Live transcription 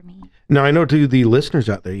Now, I know to the listeners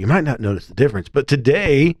out there, you might not notice the difference, but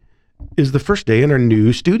today is the first day in our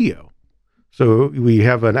new studio. So we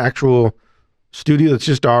have an actual studio that's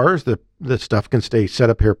just ours. The stuff can stay set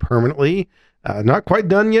up here permanently. Not quite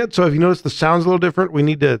done yet, so if you notice the sound's a little different, we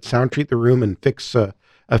need to sound treat the room and fix a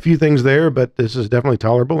few things there, but this is definitely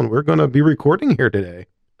tolerable, and we're going to be recording here today.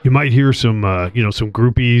 You might hear some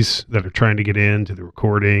groupies that are trying to get into the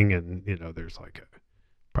recording, and, there's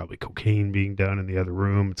probably cocaine being done in the other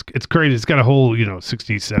room. It's crazy. It's got a whole, 60s,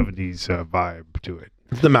 70s vibe to it.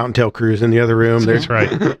 The Mountain Tail Crew's in the other room. That's right.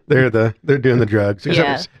 They're doing the drugs.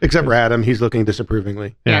 Except for Adam, he's looking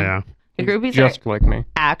disapprovingly. Yeah. The groupies just like me.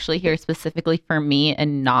 Actually here specifically for me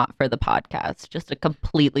and not for the podcast. Just a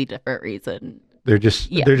completely different reason. They're just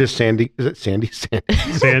Sandy. Is it Sandy?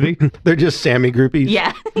 Sandy? They're just Sammy groupies.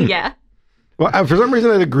 Yeah. Well, for some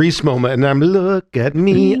reason I had a Grease moment, and I'm look at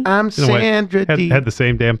me, I'm Sandra D. Had the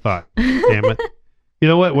same damn thought. Damn it. You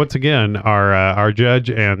know what? Once again, our judge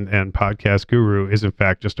and podcast guru is in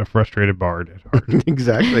fact just a frustrated bard at heart.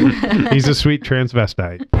 Exactly. He's a sweet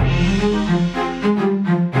transvestite.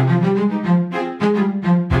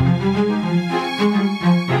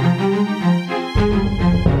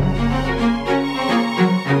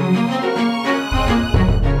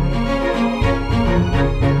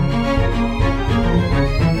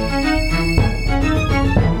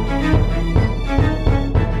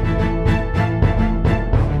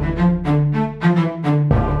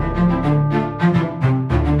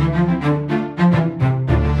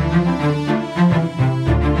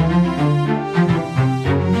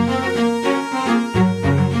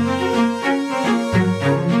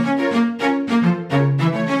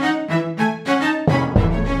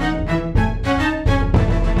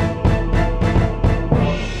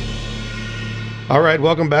 All right,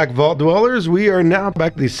 welcome back, Vault Dwellers. We are now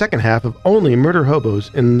back to the second half of Only Murder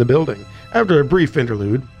Hobos in the Building, after a brief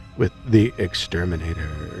interlude with the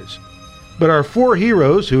Exterminators. But our four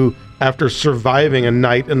heroes, who, after surviving a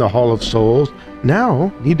night in the Hall of Souls,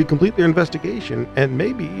 now need to complete their investigation and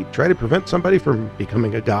maybe try to prevent somebody from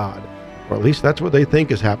becoming a god. Or at least that's what they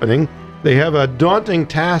think is happening. They have a daunting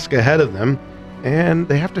task ahead of them, and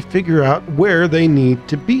they have to figure out where they need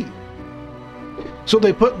to be. So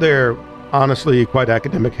they put their honestly quite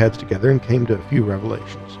academic heads together and came to a few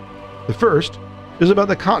revelations. The first is about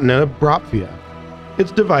the continent of Bropvia.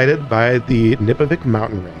 It's divided by the Nipovic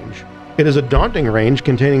mountain range. It is a daunting range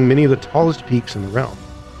containing many of the tallest peaks in the realm.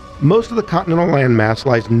 Most of the continental landmass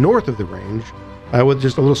lies north of the range, with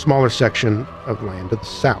just a little smaller section of land to the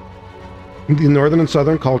south. The northern and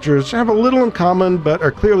southern cultures have a little in common, but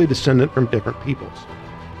are clearly descendant from different peoples.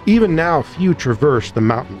 Even now, few traverse the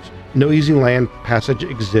mountains. No easy land passage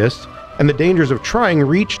exists, and the dangers of trying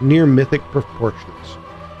reach near mythic proportions.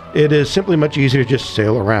 It is simply much easier to just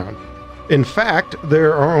sail around. In fact,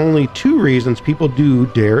 there are only two reasons people do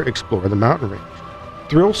dare explore the mountain range.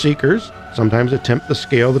 Thrill seekers sometimes attempt to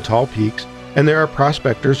scale the tall peaks, and there are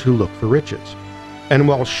prospectors who look for riches. And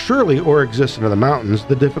while surely ore exists in the mountains,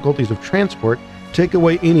 the difficulties of transport take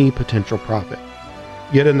away any potential profit.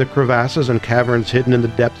 Yet in the crevasses and caverns hidden in the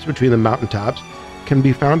depths between the mountaintops can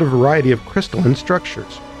be found a variety of crystalline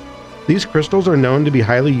structures. These crystals are known to be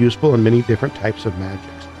highly useful in many different types of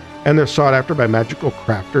magics, and they're sought after by magical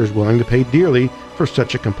crafters willing to pay dearly for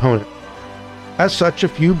such a component. As such, a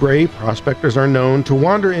few brave prospectors are known to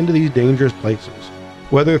wander into these dangerous places.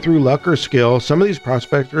 Whether through luck or skill, some of these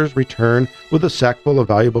prospectors return with a sack full of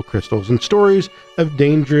valuable crystals and stories of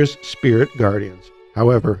dangerous spirit guardians.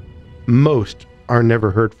 However, most are never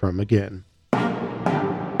heard from again.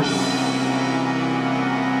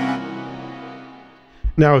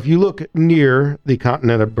 Now, if you look near the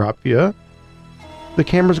continent of Bropvia, the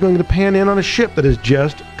camera's going to pan in on a ship that is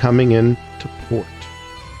just coming into port.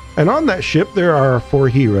 And on that ship, there are four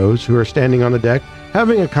heroes who are standing on the deck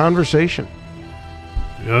having a conversation.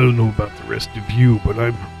 I don't know about the rest of you, but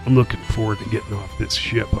I'm looking forward to getting off this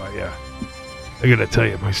ship. I gotta tell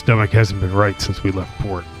you, my stomach hasn't been right since we left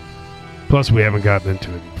port. Plus, we haven't gotten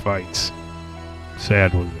into any fights.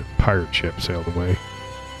 Sad when the pirate ship sailed away.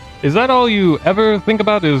 Is that all you ever think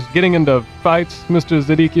about, is getting into fights, Mr.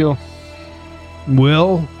 Zedekiel?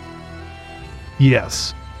 Well,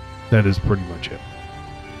 yes, that is pretty much it.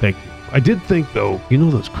 Thank you. I did think, though,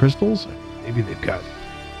 those crystals? Maybe they've got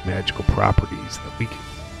magical properties that we can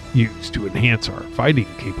use to enhance our fighting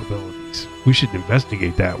capabilities. We should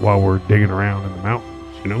investigate that while we're digging around in the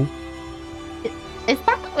mountains, Is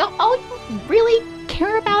that all you really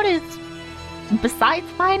care about is, besides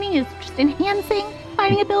fighting, is just enhancing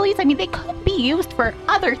fighting abilities? I mean, they could be used for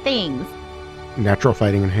other things. Natural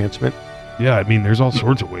fighting enhancement. Yeah, there's all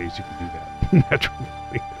sorts of ways you can do that. Wait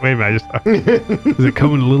a minute, I just thought, does it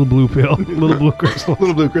come in a little blue pill? Little blue crystals?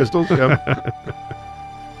 Little blue crystals, yeah.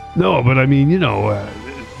 No, but I mean, you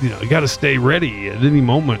got to stay ready at any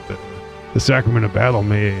moment that the sacrament of battle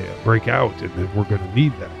may break out, and then we're going to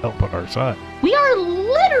need that help on our side. We are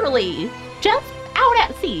literally just out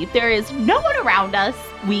at sea. There is no one around us.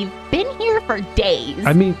 We've been here for days.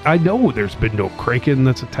 I mean, I know there's been no Kraken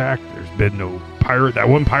that's attacked. There's been no pirate. That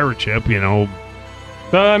one pirate ship,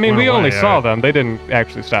 I mean, we only saw them. They didn't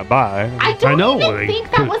actually stop by. I don't even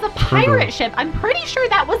think that was a pirate ship. I'm pretty sure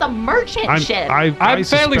that was a merchant ship. I'm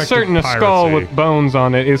fairly certain a skull with bones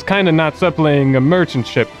on it is kind of not something a merchant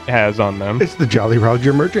ship has on them. It's the Jolly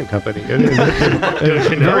Roger Merchant Company.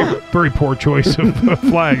 Very, very poor choice of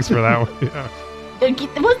flags for that one. Yeah.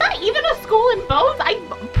 Was that even a skull and bones?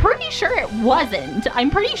 I'm pretty sure it wasn't.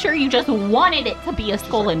 I'm pretty sure you just wanted it to be a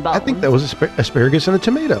skull and bones. I think that was asparagus and a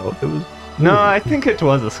tomato. It was. No, I think it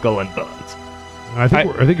was a skull and bones. I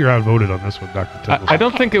think you're outvoted on this one, Dr. Templeton. I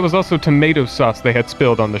don't think it was also tomato sauce they had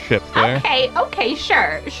spilled on the ship there. Okay,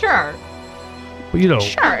 sure. Well,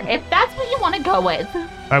 Sure, if that's what you want to go with.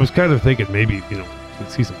 I was kind of thinking maybe, we'd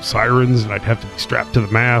see some sirens and I'd have to be strapped to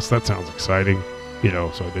the mast. That sounds exciting,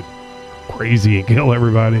 so I did crazy and kill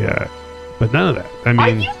everybody. But none of that. I mean, are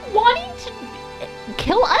you wanting to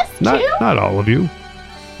kill us too? Not all of you.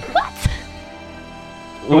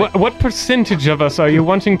 What percentage of us are you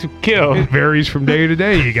wanting to kill? It varies from day to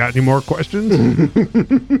day. You got any more questions?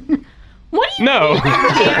 What do you mean it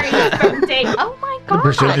varies from day? Oh my god. The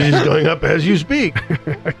percentage is going up as you speak.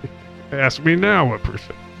 Ask me now what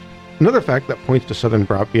percent. Another fact that points to Southern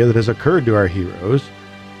Brapia that has occurred to our heroes.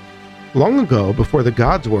 Long ago, before the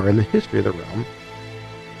gods were in the history of the realm,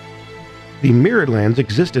 the Mirrored Lands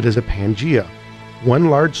existed as a Pangea, one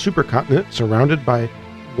large supercontinent surrounded by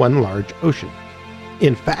one large ocean.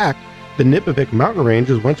 In fact, the Nipavik mountain range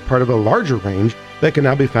was once part of a larger range that can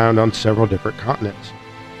now be found on several different continents.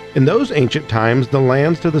 In those ancient times, the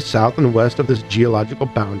lands to the south and west of this geological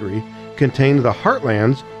boundary contained the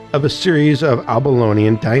heartlands of a series of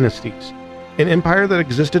Albulonian dynasties, an empire that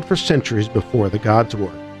existed for centuries before the gods'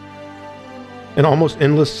 war. An almost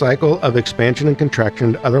endless cycle of expansion and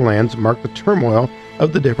contraction to other lands marked the turmoil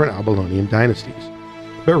of the different Albulonian dynasties.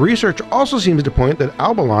 But research also seems to point that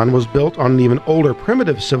Albulon was built on an even older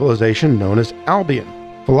primitive civilization known as Albion.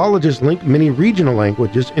 Philologists link many regional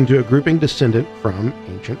languages into a grouping descendant from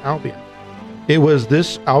ancient Albion. It was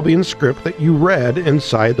this Albion script that you read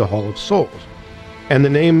inside the Hall of Souls, and the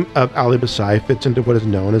name of Alibasai fits into what is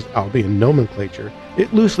known as Albion nomenclature.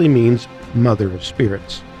 It loosely means Mother of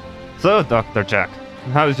Spirits. So, Dr. Jack,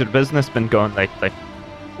 how's your business been going lately?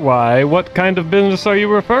 Why, what kind of business are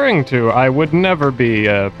you referring to? I would never be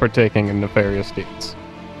partaking in nefarious deeds.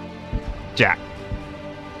 Jack,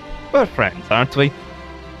 we're friends, aren't we?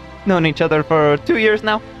 Known each other for 2 years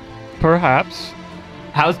now? Perhaps.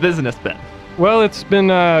 How's business been? Well, it's been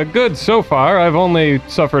good so far. I've only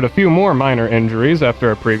suffered a few more minor injuries after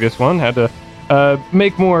a previous one. Had to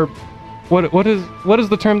make more... What is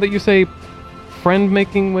the term that you say?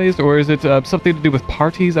 Friend-making ways? Or is it something to do with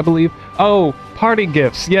parties, I believe? Oh, party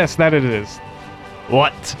gifts. Yes, that it is.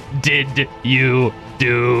 What did you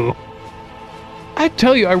do? I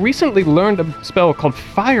tell you, I recently learned a spell called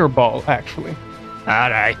Fireball, actually.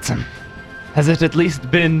 Alright. Has it at least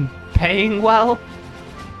been paying well?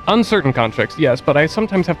 Uncertain contracts, yes, but I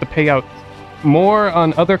sometimes have to pay out more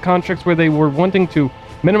on other contracts where they were wanting to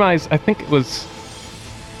minimize, I think it was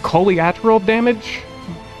collateral damage?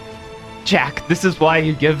 Jack, this is why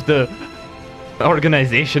you give the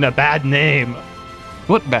organization a bad name.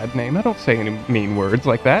 What bad name? I don't say any mean words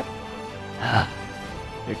like that.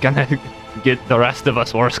 You're gonna get the rest of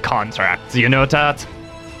us worse contracts, you know that?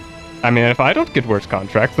 I mean, if I don't get worse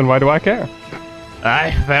contracts, then why do I care?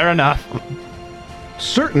 Aye, fair enough.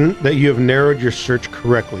 Certain that you have narrowed your search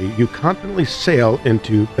correctly, you confidently sail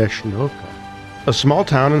into Beshnovka, a small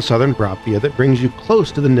town in southern Brapia that brings you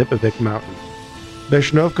close to the Nipavik Mountains.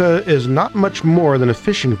 Beshnovka is not much more than a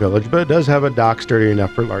fishing village, but it does have a dock sturdy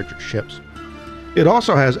enough for larger ships. It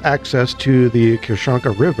also has access to the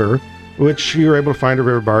Kirshanka River, which you're able to find a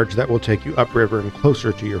river barge that will take you upriver and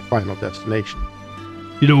closer to your final destination.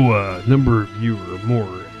 A number of you are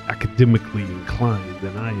more academically inclined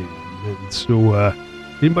than I am. And so,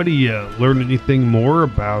 anybody learn anything more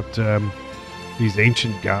about these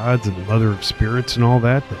ancient gods and the Mother of Spirits and all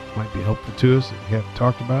that might be helpful to us that we haven't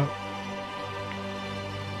talked about?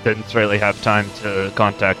 Didn't really have time to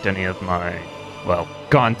contact any of my,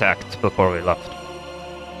 contacts before we left.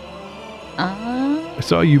 I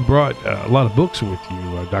saw you brought a lot of books with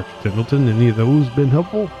you, Dr. Pendleton. Any of those been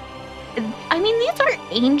helpful? I mean, these are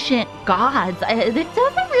ancient gods. It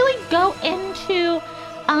doesn't really go into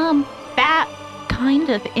that kind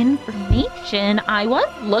of information. I was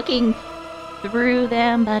looking through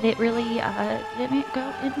them, but it really didn't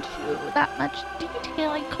go into that much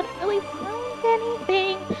detail. I couldn't really find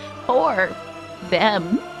anything for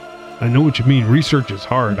them. I know what you mean. Research is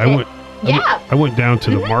hard. I went down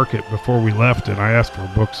to the market before we left, and I asked for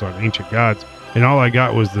books on ancient gods, and all I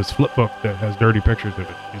got was this flip book that has dirty pictures in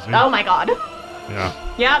it. You see? Oh my god. Yeah.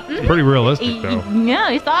 Yeah. It's pretty realistic, though. Yeah,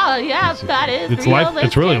 I saw. Yeah, that is it's realistic.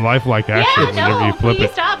 It's really lifelike action whenever you flip please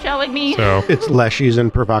it. Stop showing me. So It's leshies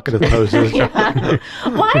and provocative poses. Yeah.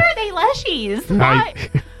 Why are they leshies? Why?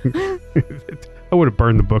 I would have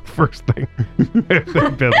burned the book first thing. If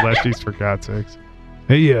they'd been leshies, for God's sakes.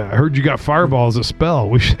 Hey, I heard you got Fireball as a spell.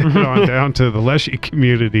 We should head on down to the Leshy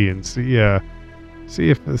community and see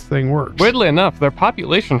if this thing works. Weirdly enough, their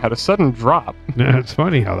population had a sudden drop. Yeah, it's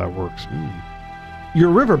funny how that works. Your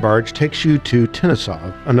river barge takes you to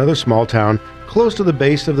Tinisov, another small town close to the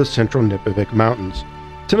base of the central Nipavik Mountains.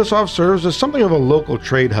 Tinisov serves as something of a local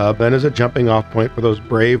trade hub and is a jumping off point for those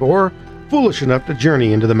brave or foolish enough to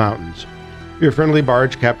journey into the mountains. Your friendly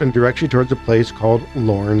barge captain directs you towards a place called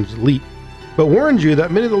Lorne's Leap, but warns you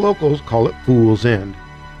that many of the locals call it Fool's End.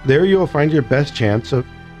 There you will find your best chance of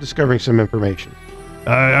discovering some information.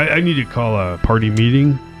 I need to call a party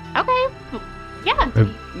meeting. Okay.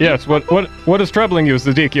 Yeah. Yes, what is troubling you,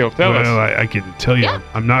 Zadikio? Tell us. Well, I can tell you, Yeah.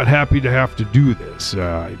 I'm not happy to have to do this.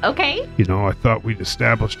 Okay. I thought we'd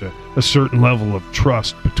established a certain level of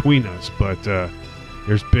trust between us, but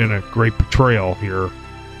there's been a great betrayal here,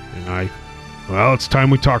 and it's time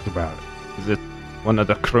we talked about it. Is it one of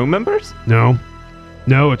the crew members? No,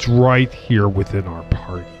 it's right here within our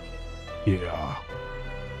party. Yeah.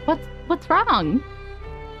 What's wrong?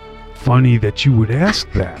 Funny that you would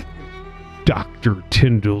ask that, Dr.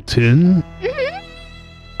 Tindleton. Mm-hmm.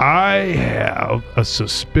 I have a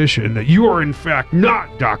suspicion that you are in fact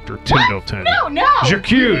not Dr. Tindleton. No.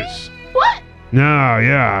 J'accuse. What? No,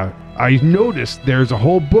 yeah. I noticed there's a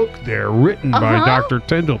whole book there written by Uh-huh. Dr.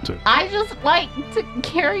 Tindleton. I just like to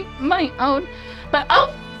carry my own. But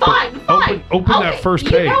fine. Open that first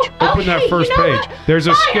page. Open that first page. What? There's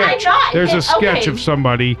a Fine, sketch. I'm not. There's a sketch Okay. of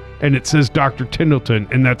somebody, and it says Dr. Tindleton,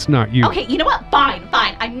 and that's not you. Okay, you know what? Fine.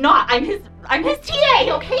 I'm not. I'm his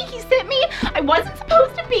TA, okay? He sent me. I wasn't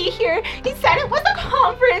supposed to be here. He said it was a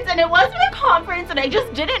conference, and it wasn't a conference, and I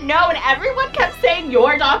just didn't know, and everyone kept saying,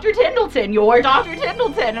 "You're Dr. Tindleton, you're Dr.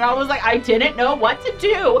 Tindleton," and I was like, I didn't know what to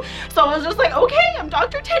do. So I was just like, okay, I'm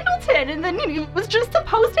Dr. Tindleton, and then it was just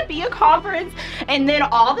supposed to be a conference, and then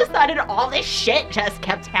all of a sudden, all this shit just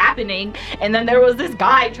kept happening, and then there was this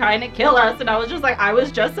guy trying to kill us, and I was just like, I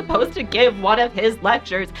was just supposed to give one of his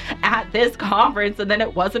lectures at this conference, and then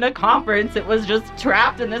it wasn't a conference. It was just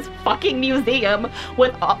trapped in this fucking museum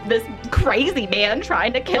with this crazy man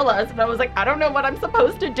trying to kill us. And I was like, I don't know what I'm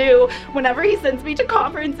supposed to do. Whenever he sends me to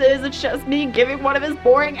conferences, it's just me giving one of his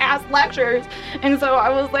boring ass lectures. And so I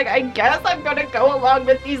was like, I guess I'm gonna go along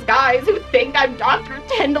with these guys who think I'm Dr.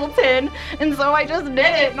 Tindleton. And so I just did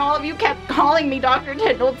it. And all of you kept calling me Dr.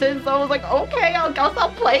 Tindleton. So I was like, okay, I guess I'll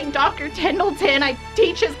play Dr. Tindleton. I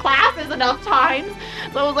teach his classes enough times.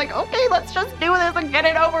 So I was like, okay, let's just do this and get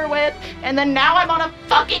it over with. And then now I'm on a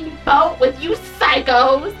fucking boat with you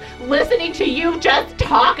psychos, listening to you just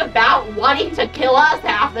talk about wanting to kill us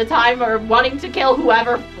half the time, or wanting to kill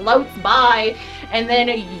whoever floats by, and then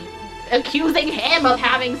accusing him of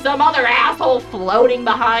having some other asshole floating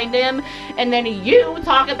behind him, and then you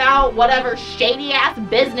talk about whatever shady ass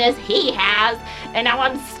business he has, and now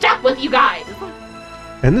I'm stuck with you guys.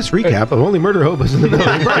 And this recap of Only Murder Hobos in the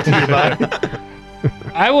Building brought to you by...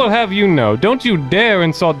 I will have you know, don't you dare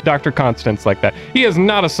insult Dr. Constance like that. He is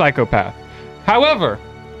not a psychopath. However,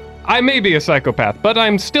 I may be a psychopath, but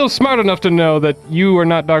I'm still smart enough to know that you are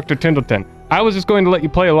not Dr. Tindleton. I was just going to let you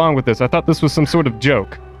play along with this. I thought this was some sort of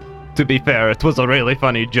joke. To be fair, it was a really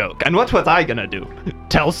funny joke. And what was I gonna do?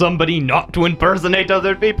 Tell somebody not to impersonate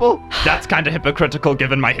other people? That's kind of hypocritical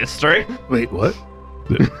given my history. Wait, what?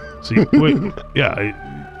 See, wait,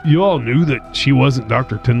 yeah, you all knew that she wasn't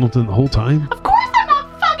Dr. Tindleton the whole time? Of course I'm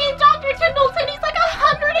not fucking Dr. Tindleton. He's like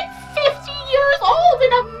 150 years old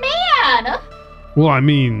and a man. Well, I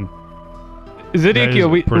mean...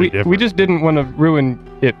 Zadikio, pretty we different. just didn't want to ruin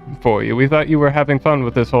it for you. We thought you were having fun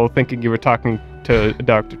with this whole thinking you were talking to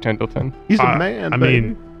Dr. Tindleton. He's a man, I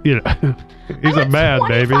baby. mean, he's a man,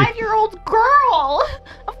 baby. I'm a 25-year-old girl.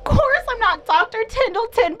 Of Of course I'm not Dr.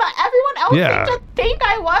 Tindleton, but everyone else Yeah. seemed to think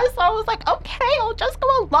I was, so I was like, okay, I'll just go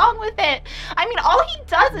along with it. I mean, all he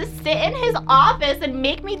does is sit in his office and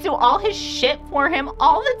make me do all his shit for him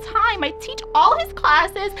all the time. I teach all his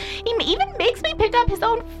classes. He even makes me pick up his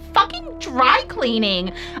own fucking dry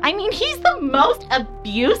cleaning. I mean, he's the most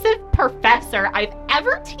abusive professor I've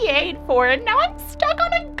ever TA'd for, and now I'm stuck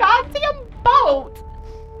on a goddamn boat.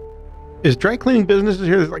 Is dry cleaning businesses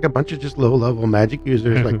here? There's like a bunch of just low-level magic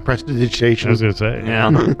users, like I prestidigitation. was gonna say. Yeah.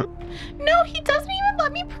 No, he doesn't even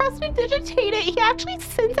let me prestidigitate it. He actually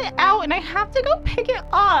sends it out, and I have to go pick it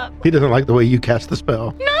up. He doesn't like the way you cast the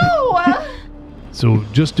spell. No! So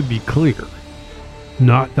just to be clear,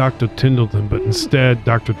 not Dr. Tindleton, but instead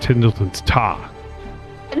Dr. Tindleton's Ta.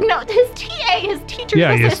 No, his TA, his teacher's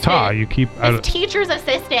Yeah, assistant. his Ta. You keep. His teacher's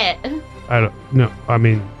assistant. I don't. No, I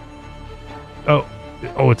mean.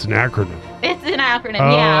 Oh, it's an acronym. It's an acronym,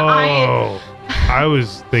 Oh, yeah. I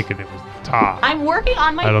was thinking it was Ta. I'm working on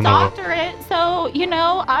I my don't know. doctorate, so, you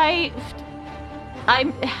know, I'm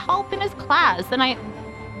helping his class, and I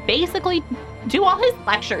basically do all his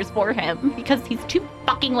lectures for him because he's too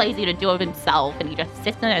fucking lazy to do it himself, and he just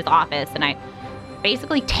sits in his office, and I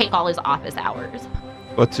basically take all his office hours.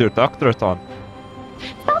 What's your doctorate on?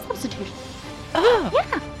 Spell substitution. Oh.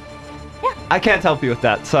 Yeah. I can't help you with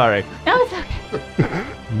that. Sorry. No, it's okay.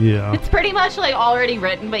 Yeah. It's pretty much like already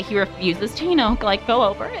written, but he refuses to, you know, like go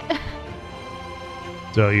over it.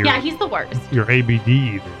 So you're. Yeah, he's the worst. Your ABD,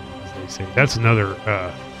 then, as they say. That's another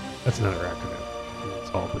acronym.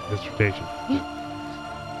 It's all the dissertation.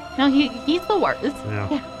 No, he's the worst.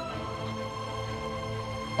 Yeah.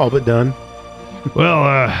 All but done. Well,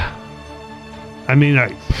 I mean,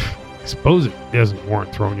 I suppose it doesn't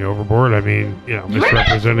warrant throwing you overboard. I mean, you know, You're gonna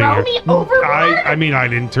misrepresenting throw your. me overboard? I mean,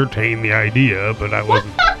 I'd entertain the idea, but I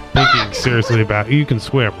wasn't thinking seriously about it. You can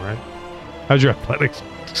swim, right? How's your athletics?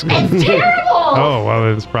 It's terrible! Oh, well,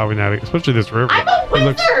 then it's probably not, especially this river. I'm a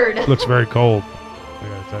It wizard! looks very cold. I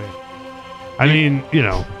gotta tell you. I mean, you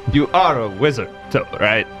know, You are a wizard, too,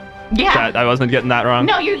 right? Yeah. I wasn't getting that wrong.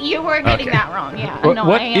 No, you were getting Okay. that wrong, yeah. What, No,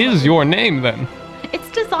 what I am is a- your name then? It's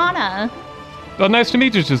Dazana. Oh, nice to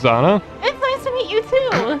meet you, Shazana. It's nice to meet you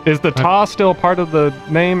too. Is the Ta still part of the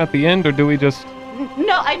name at the end, or do we just...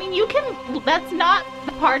 No, I mean, you can, that's not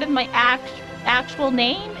the part of my actual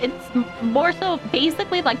name. It's more so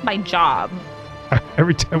basically like my job.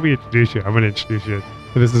 every time we introduce you, I'm gonna introduce you.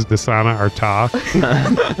 This is Dasana Arta.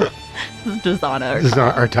 This is Dazana. This is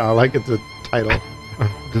not Arta, like it's a title.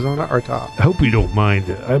 This is not Arta. I hope you don't mind.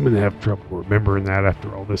 I'm gonna have trouble remembering that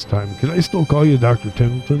after all this time. Can I still call you Dr.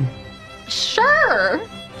 Tindleton? Sure.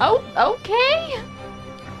 Oh, okay.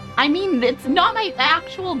 I mean, it's not my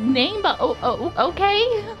actual name, but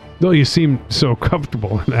okay. No, you seem so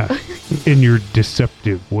comfortable in that, in your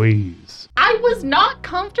deceptive ways. I was not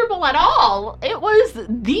comfortable at all. It was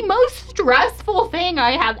the most stressful thing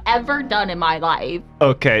I have ever done in my life.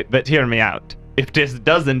 Okay, but hear me out. If this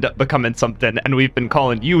does end up becoming something, and we've been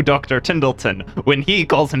calling you Dr. Tindleton, when he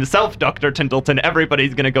calls himself Dr. Tindleton,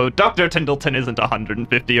 everybody's gonna go, Dr. Tindleton isn't a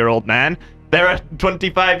 150-year-old man. They're a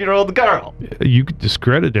 25-year-old girl. You could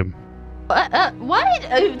discredit him. What?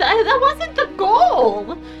 That wasn't the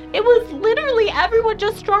goal. It was literally everyone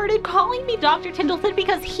just started calling me Dr. Tindleton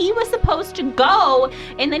because he was supposed to go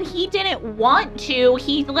and then he didn't want to.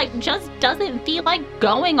 He just doesn't feel like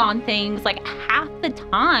going on things like half the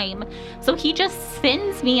time. So he just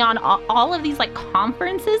sends me on all of these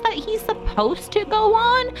conferences that he's supposed to go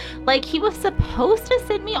on. Like he was supposed to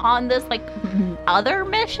send me on this other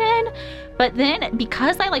mission. But then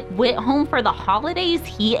because I went home for the holidays,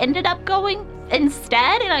 he ended up going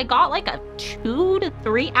instead, and I got a 2 to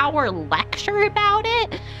 3 hour lecture about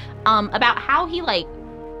it, about how he I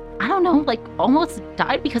don't know, almost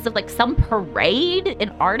died because of some parade in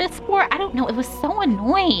Ardisport. I don't know, it was so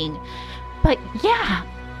annoying. But yeah.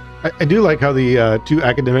 I do like how the two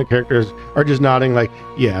academic characters are just nodding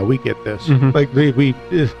yeah, we get this.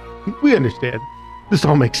 Mhm. We understand. This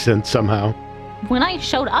all makes sense somehow. When I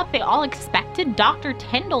showed up, they all expected Dr.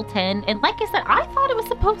 Tindleton, and like I said, I thought it was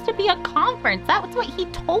supposed to be a conference. That was what he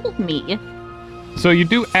told me. So you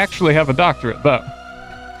do actually have a doctorate, though?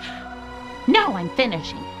 No, I'm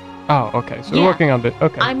finishing. Oh, okay. So Yeah. you're working on it.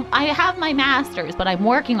 Okay. I have my master's, but I'm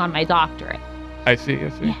working on my doctorate. I see.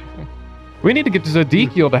 Yeah. We need to get to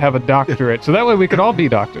Zadikiel to have a doctorate, so that way we could all be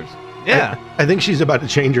doctors. Yeah. I think she's about to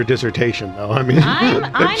change her dissertation, though. I mean,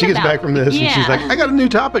 I'm she gets about- back from this and she's yeah. like, I got a new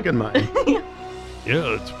topic in mind.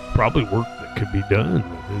 Yeah, it's probably work that could be done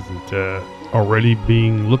that isn't already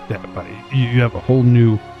being looked at by you. You have a whole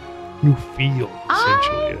new field,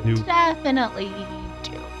 essentially. I definitely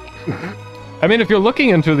do. I mean, if you're looking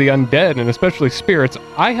into the undead and especially spirits,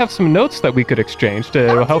 I have some notes that we could exchange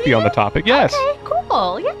to help you on the topic. Yes. Okay,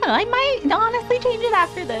 cool. Yeah, I might honestly change it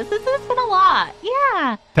after this. This has been a lot.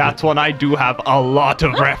 Yeah. That's one I do have a lot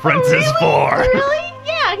of references for. Really?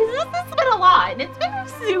 Yeah, because this has been a lot, and it's been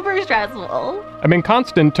super stressful. I mean,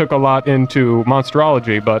 Constant took a lot into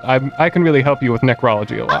monsterology, but I can really help you with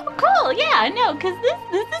necrology a lot. Oh, cool. Yeah, no, because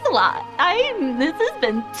this is a lot. This has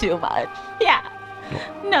been too much. Yeah.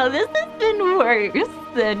 No, this has been worse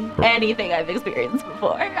than anything I've experienced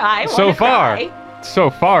before. So far,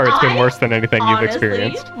 it's been worse than anything you've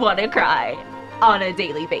experienced. I want to cry on a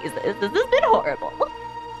daily basis. This has been horrible.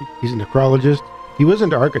 He's a necrologist. He was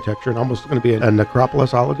into architecture and almost going to be a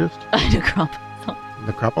necropolisologist.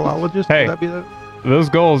 Necropologist? Hey. Would that be that? Those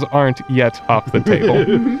goals aren't yet off the table.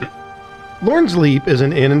 Lorne's Leap is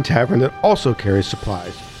an inn and tavern that also carries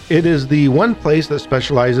supplies. It is the one place that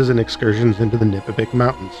specializes in excursions into the Nipipik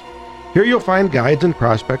Mountains. Here you'll find guides and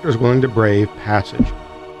prospectors willing to brave passage.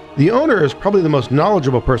 The owner is probably the most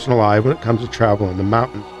knowledgeable person alive when it comes to travel in the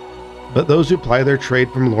mountains, but those who ply their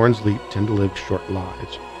trade from Lorne's Leap tend to live short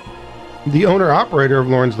lives. The owner-operator of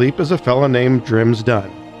Lorne's Leap is a fellow named Drims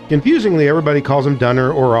Dunn. Confusingly, everybody calls him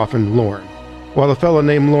Dunner or often Lorne. While the fellow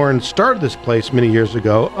named Lorne started this place many years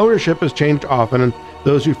ago, ownership has changed often, and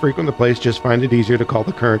those who frequent the place just find it easier to call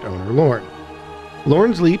the current owner Lorne.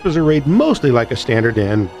 Lorne's Leap is arrayed mostly like a standard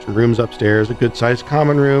inn. Rooms upstairs, a good-sized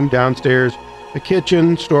common room, downstairs, a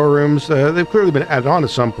kitchen, storerooms. They've clearly been added on at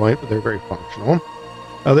some point, but they're very functional.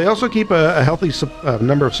 They also keep a healthy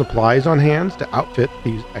number of supplies on hand to outfit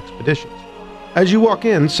these expeditions. As you walk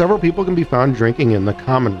in, several people can be found drinking in the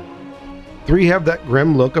common room. 3 have that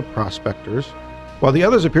grim look of prospectors, while the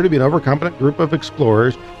others appear to be an overconfident group of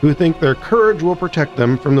explorers who think their courage will protect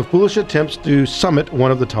them from the foolish attempts to summit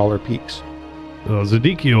one of the taller peaks.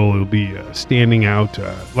 Zedekiel will be standing out,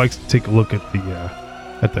 likes to take a look at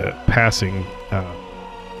the passing.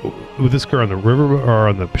 Would this occur on the river or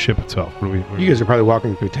on the ship itself? You guys are probably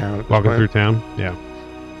walking through town. Walking through town? Yeah.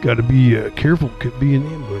 Got to be careful. Could be an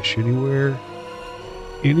ambush anywhere,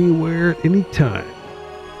 anytime.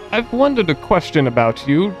 I've wondered a question about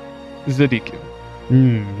you, Zedekiel.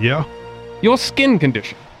 Yeah? Your skin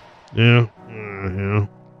condition. Yeah. Yeah.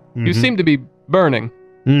 You seem to be burning.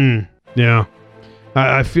 Yeah.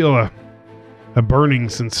 I feel a burning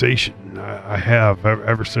sensation. I have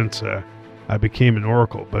ever since I became an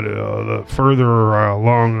oracle. But the further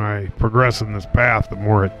along I progress in this path, the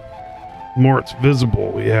more it's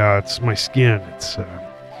visible. Yeah, it's my skin. It's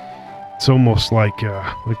almost like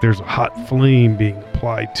there's a hot flame being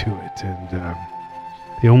applied to it, and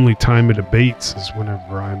the only time it abates is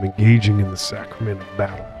whenever I'm engaging in the sacrament of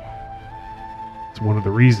battle. It's one of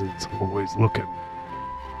the reasons I'm always looking,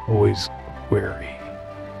 always wary.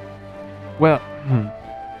 Well,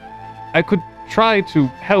 I could try to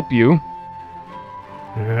help you.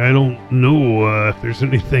 I don't know if there's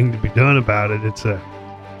anything to be done about it.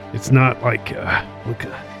 It's not like a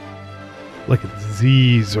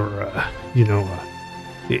disease or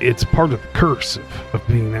it's part of the curse of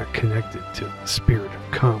being that connected to the spirit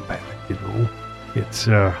of combat. It's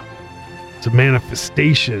a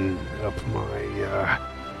manifestation of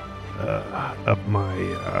my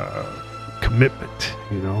commitment.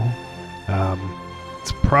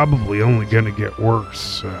 It's probably only going to get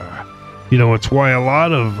worse. It's why a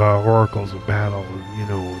lot of oracles of battle,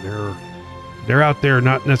 they're out there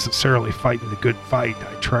not necessarily fighting the good fight.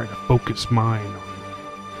 I try to focus mine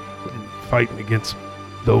on fighting against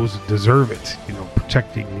those who deserve it,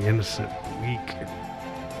 protecting the innocent and the weak.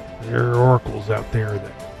 There are oracles out there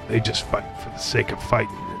that they just fight for the sake of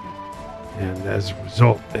fighting, and as a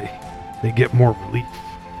result, they get more relief.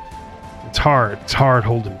 It's hard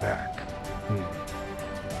holding back.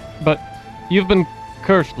 But you've been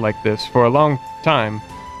cursed like this for a long time.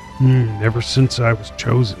 Ever since I was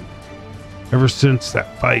chosen. Ever since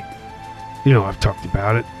that fight. I've talked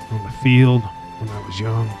about it on the field when I was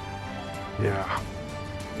young. Yeah.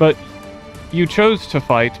 But you chose to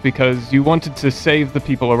fight because you wanted to save the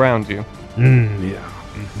people around you. Yeah.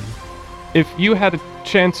 If you had a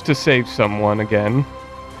chance to save someone again,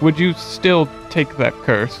 would you still take that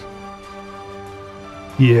curse?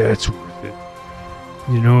 Yeah, it's worth it.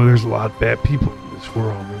 There's a lot of bad people in this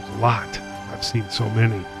world. There's a lot. I've seen so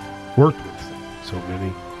many. Worked with so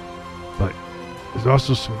many. But there's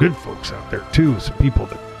also some good folks out there, too. Some people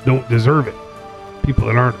that don't deserve it. People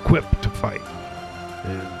that aren't equipped to fight.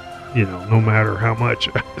 And, no matter how much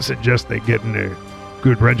I suggest they get in a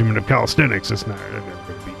good regimen of calisthenics, they're never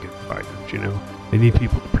going to be good fighters, They need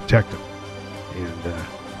people to protect them. And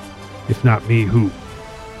if not me, who?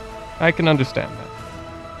 I can understand that.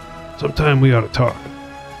 Sometime we ought to talk.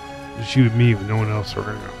 Just you and me with no one else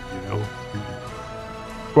around, you know?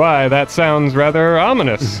 Why, that sounds rather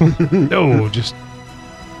ominous. No, just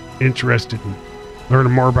interested in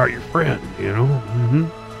learning more about your friend, you know?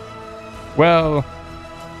 Mm-hmm. Well,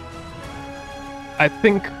 I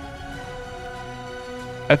think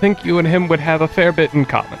you and him would have a fair bit in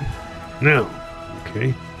common. No.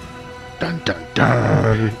 Okay. Dun dun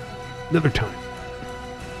dun. Another time.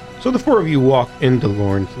 So the four of you walk into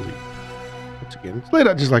Lauren's Leap. Once again, it's laid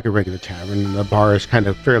out just like a regular tavern, and the bar is kind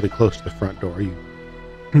of fairly close to the front door. You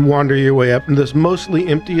wander your way up in this mostly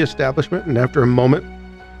empty establishment, and after a moment,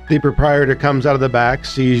 the proprietor comes out of the back,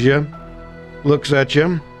 sees you, looks at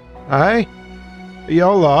you. Hi? Are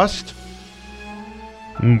y'all lost?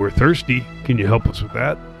 We're thirsty. Can you help us with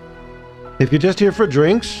that? If you're just here for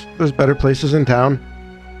drinks, there's better places in town.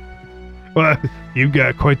 Well, you've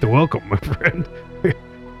got quite the welcome, my friend.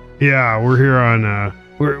 Yeah, we're here on,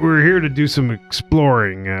 we're here to do some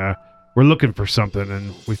exploring. We're looking for something,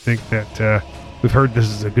 and we think that, we've heard this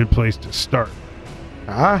is a good place to start.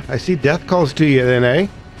 Ah, I see death calls to you then, eh?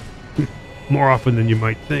 More often than you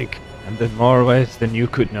might think. And in more ways than you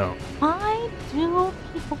could know. Why do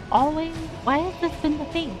people always... Why has this been the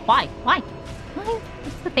theme? Why? Why is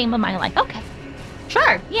this the theme of my life? Okay.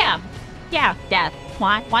 Sure, yeah. Yeah, death.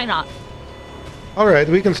 Why not? All right,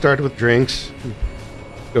 we can start with drinks.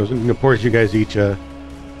 Goes and pours you guys each a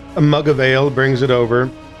mug of ale, brings it over.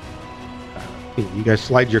 You guys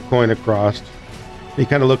slide your coin across. He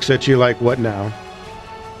kind of looks at you like, what now?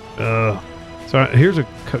 So here's a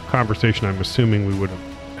conversation I'm assuming we would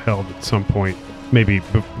have held at some point, maybe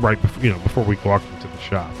right before, before we walked into the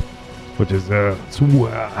shop, which is,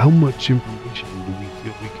 how much information do we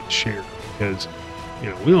feel we could share? Because,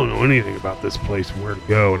 we don't know anything about this place and where to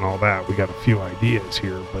go and all that. We got a few ideas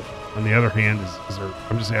here, but on the other hand, is there,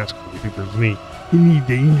 I'm just asking, do you think there's any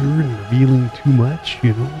danger in revealing too much,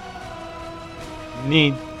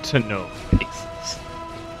 Need to know places.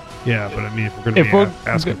 Yeah, but I mean, if we're going to be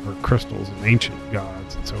asking for crystals and ancient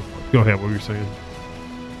gods and so forth. Go ahead, what were you saying?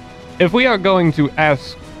 If we are going to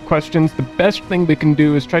ask questions, the best thing we can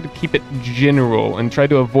do is try to keep it general and try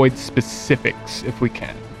to avoid specifics if we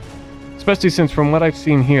can. Especially since from what I've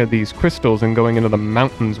seen here, these crystals and going into the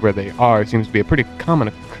mountains where they are seems to be a pretty common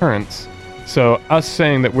occurrence. So us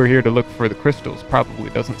saying that we're here to look for the crystals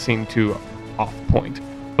probably doesn't seem too off point.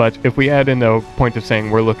 But if we add in the point of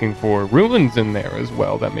saying we're looking for ruins in there as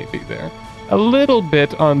well, that may be there. A little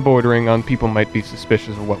bit on bordering on people might be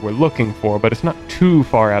suspicious of what we're looking for, but it's not too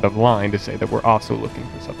far out of line to say that we're also looking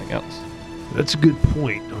for something else. That's a good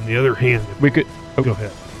point. On the other hand, We could go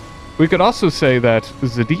ahead. We could also say that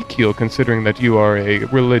Zedekiel, considering that you are a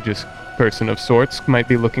religious person of sorts, might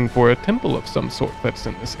be looking for a temple of some sort that's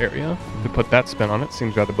in this area. To put that spin on it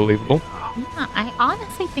seems rather believable. Yeah, I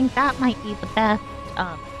honestly think that might be the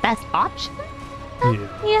best option.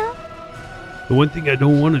 Yeah. The one thing I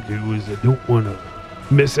don't want to do is I don't want to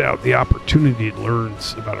miss out the opportunity to learn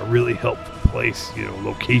about a really helpful place,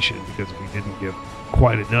 location, because we didn't give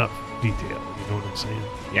quite enough detail. You know what I'm saying?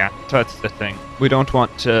 Yeah, that's the thing. We don't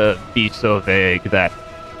want to be so vague that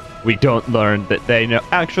we don't learn that they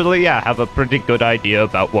have a pretty good idea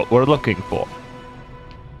about what we're looking for.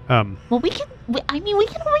 Well, we can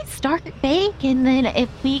always start vague, and then if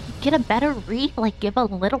we get a better read, give a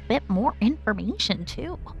little bit more information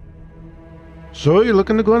too. So you're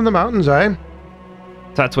looking to go in the mountains, eh?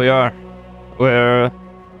 That we are. We're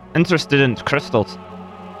interested in crystals.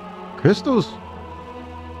 Crystals?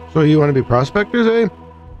 So you want to be prospectors,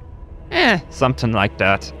 eh? Something like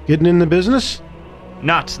that. Getting in the business?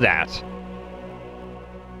 Not that.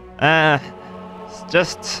 It's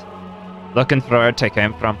just looking for where they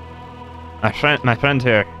came from. My friend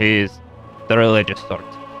here, he's the religious sort.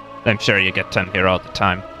 I'm sure you get him here all the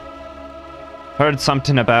time. Heard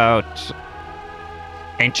something about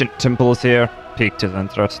ancient temples here, piqued his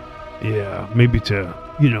interest. Yeah, maybe to,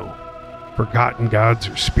 forgotten gods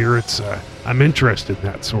or spirits. I'm interested in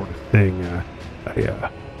that sort of thing.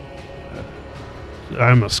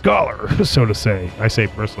 I'm a scholar, so to say. I say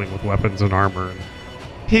bristling with weapons and armor.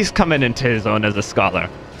 He's coming into his own as a scholar.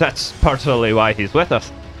 That's partially why he's with us.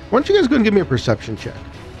 Why don't you guys go and give me a perception check?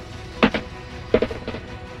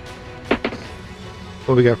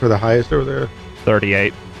 What we got for the highest over there?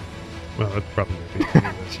 38. Well, that's probably going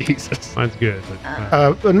to be Jesus. Mine's good.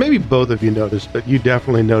 But, and maybe both of you noticed, but you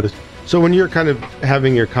definitely noticed. So when you're kind of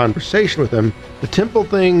having your conversation with him, the temple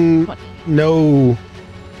thing, no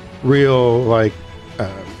real,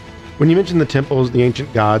 when you mentioned the temples, the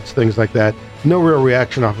ancient gods, things like that, no real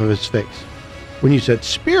reaction off of his face. When you said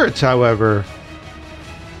spirits, however,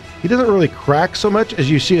 he doesn't really crack so much as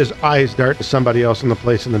you see his eyes dart to somebody else in the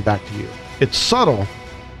place and then back to you. It's subtle,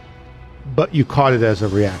 but you caught it as a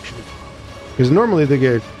reaction. Because normally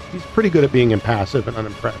he's pretty good at being impassive and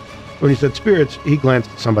unimpressed. When he said spirits, he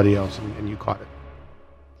glanced at somebody else and you caught it.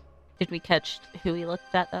 Did we catch who he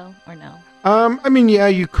looked at though, or no? I mean, yeah,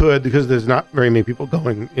 you could, because there's not very many people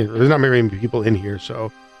going in. There's not very many people in here,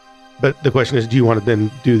 so. But the question is, do you want to then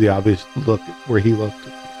do the obvious look where he looked?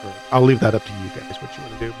 Or I'll leave that up to you guys, what you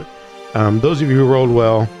want to do. But those of you who rolled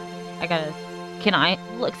well. Can I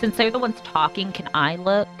look? Since they're the ones talking, can I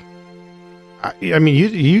look? I mean,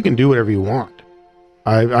 you can do whatever you want.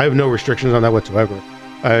 I have no restrictions on that whatsoever.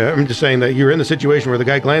 I'm just saying that you're in the situation where the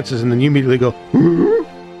guy glances and then you immediately go,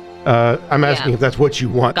 I'm asking if that's what you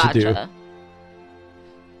want to do.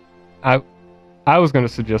 I was going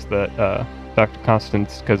to suggest that Dr.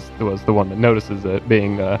 Constance, because it was the one that notices it,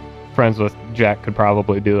 being friends with Jack, could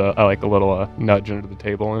probably do a little nudge under the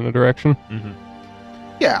table in a direction. Mm-hmm.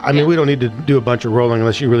 Yeah, I mean, we don't need to do a bunch of rolling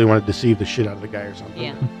unless you really want to deceive the shit out of the guy or something.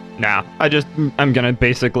 Yeah. Nah, I'm going to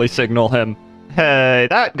basically signal him, hey,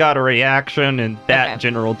 that got a reaction in that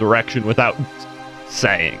general direction without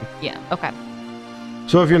saying. Yeah, okay.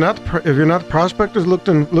 So if you're not prospectors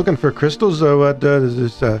looking for crystals, what is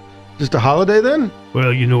this just a holiday then?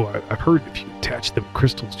 Well, you know, I've heard if you attach them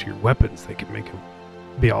crystals to your weapons, they can make them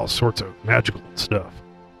be all sorts of magical stuff.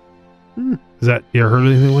 Is that, you ever heard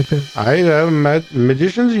of anything like that?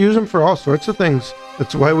 Magicians use them for all sorts of things.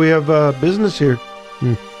 That's why we have business here.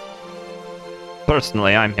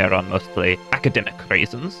 Personally, I'm here on mostly academic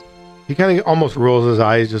reasons. He kind of almost rolls his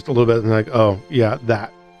eyes just a little bit and like, oh, yeah,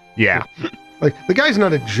 that. Yeah. Like, the guy's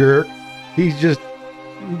not a jerk. He just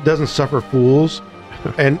doesn't suffer fools.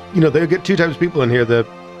 And, you know, they get two types of people in here. The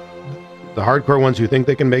hardcore ones who think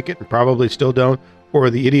they can make it and probably still don't, or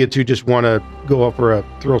the idiots who just want to go out for a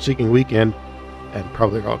thrill-seeking weekend and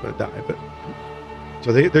probably are all going to die. But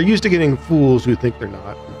so they're used to getting fools who think they're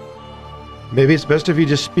not. Maybe it's best if you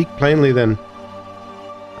just speak plainly then.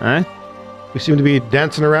 Huh? We seem to be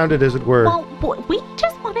dancing around it, as it were. Well, we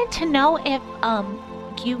just wanted to know if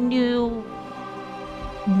you knew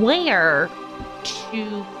where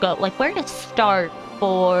to go, like where to start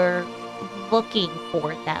for looking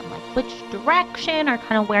for them, like which direction, or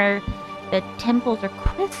kind of where the temples or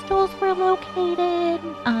crystals were located,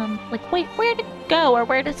 like where to go or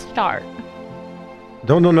where to start.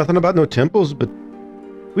 Don't know nothing about no temples, but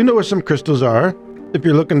we know where some crystals are. If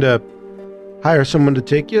you're looking to hire someone to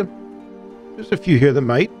take you, there's a few here that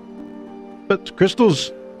might. But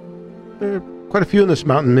crystals, there are quite a few in this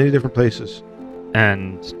mountain, many different places.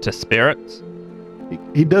 And to spirits?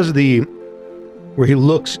 He does where he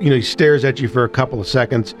looks, you know, he stares at you for a couple of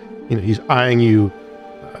seconds. You know, he's eyeing you,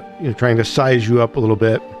 trying to size you up a little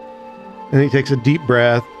bit. And he takes a deep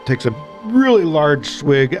breath, takes a really large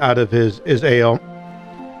swig out of his ale,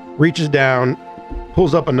 reaches down,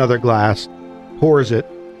 pulls up another glass, pours it,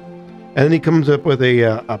 and then he comes up with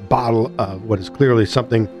a bottle of what is clearly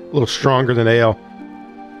something a little stronger than ale,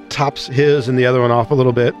 tops his and the other one off a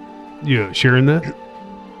little bit. You sharing that?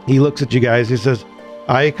 He looks at you guys. He says,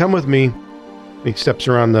 "Aye, come with me." He steps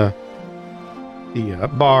around the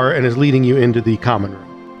bar and is leading you into the common room.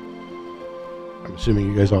 I'm assuming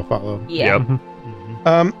you guys all follow. Yeah.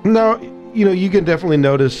 Yep. Now, you can definitely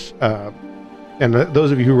notice, and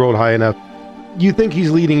those of you who rolled high enough, you think he's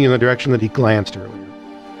leading you in the direction that he glanced earlier.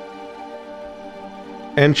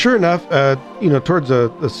 And sure enough, towards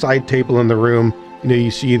the side table in the room, you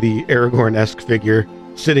see the Aragorn-esque figure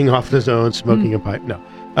sitting off on his own, smoking a pipe. No.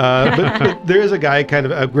 But there is a guy, kind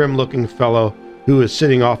of a grim-looking fellow, who is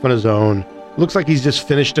sitting off on his own. Looks like he's just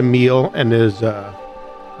finished a meal and is,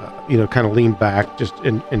 kind of leaned back, just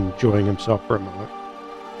enjoying himself for a moment.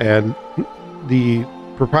 And the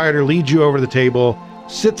proprietor leads you over to the table,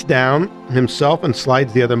 sits down himself, and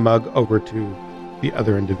slides the other mug over to the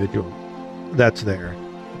other individual that's there.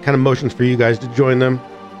 Kind of motions for you guys to join them.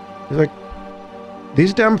 He's like,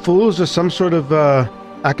 "These damn fools are some sort of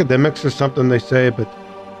academics or something, they say, but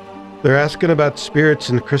they're asking about spirits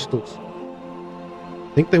and crystals.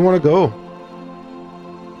 Think they want to go."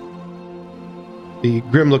 The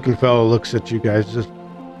grim-looking fellow looks at you guys and says,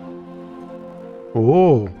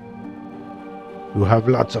 "Oh, you have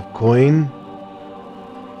lots of coin?"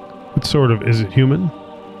 What sort of, is it human?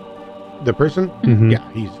 The person? Mm-hmm.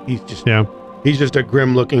 Yeah, he's just a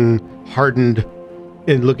grim-looking,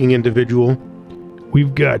 hardened-looking individual. We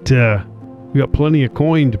got plenty of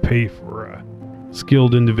coin to pay for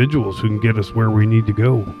skilled individuals who can get us where we need to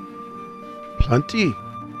go. Plenty?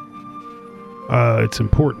 It's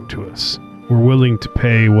important to us. We're willing to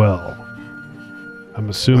pay well. I'm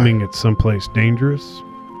assuming it's someplace dangerous.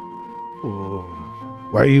 Oh,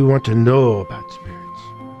 why do you want to know about spirits?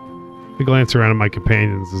 I glance around at my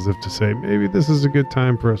companions as if to say, maybe this is a good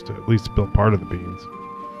time for us to at least spill part of the beans.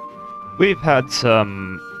 We've had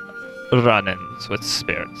some run-ins with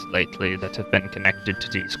spirits lately that have been connected to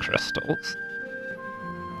these crystals.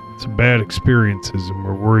 Some bad experiences, and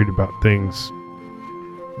we're worried about things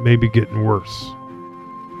maybe getting worse.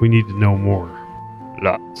 We need to know more.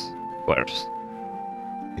 Lots worse.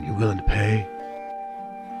 And you willing to pay?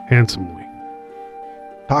 Handsomely.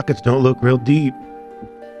 Pockets don't look real deep.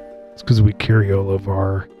 It's because we carry all of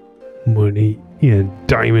our money in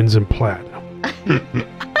diamonds and platinum.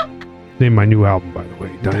 Name my new album, by the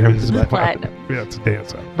way. Diamonds and Platinum. Yeah, it's a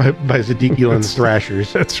dance album. By Zedekiel and the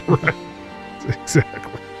Thrashers. That's right.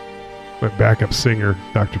 Exactly. My backup singer,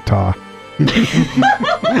 Dr. Ta.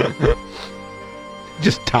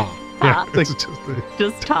 Just Ta. Yeah, Ta. it's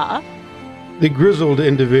Just Ta. The grizzled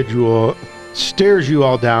individual stares you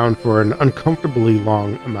all down for an uncomfortably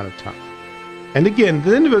long amount of time. And again,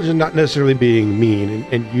 the individual is not necessarily being mean,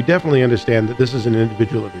 and you definitely understand that this is an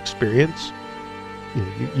individual of experience.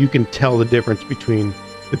 You can tell the difference between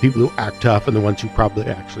the people who act tough and the ones who probably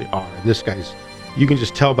actually are. And this guy's, you can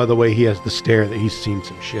just tell by the way he has the stare that he's seen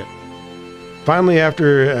some shit. Finally,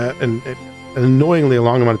 after an annoyingly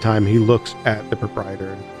long amount of time, he looks at the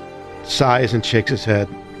proprietor and sighs and shakes his head.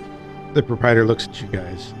 The proprietor looks at you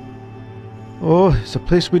guys. Oh, it's a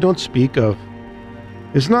place we don't speak of.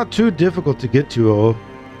 It's not too difficult to get to, oh.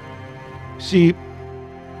 See,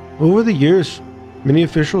 over the years, many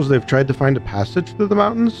officials, they've tried to find a passage through the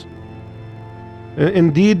mountains.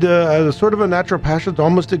 Indeed, sort of a natural passage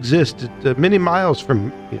almost exists. Many miles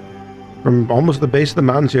from almost the base of the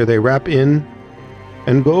mountains here. They wrap in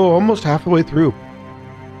and go almost half the way through.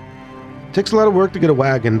 It takes a lot of work to get a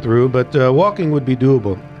wagon through, but walking would be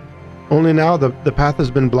doable. Only now the path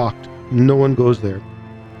has been blocked. No one goes there.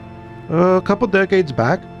 A couple decades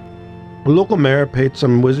back, a local mayor paid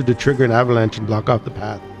some wizard to trigger an avalanche and block off the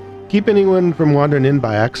path. Keep anyone from wandering in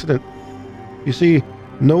by accident. You see,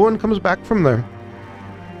 no one comes back from there.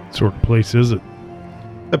 What sort of place is it?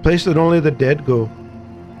 A place that only the dead go.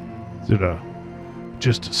 Is it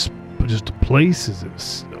just a place? Is it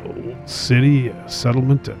a city, a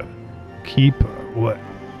settlement, a keep, what?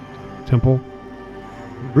 Temple?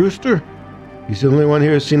 Rooster. He's the only one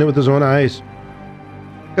here who's seen it with his own eyes.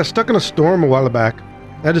 Got stuck in a storm a while back.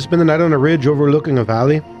 Had to spend the night on a ridge overlooking a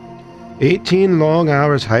valley. 18 long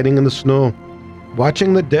hours hiding in the snow,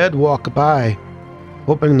 watching the dead walk by,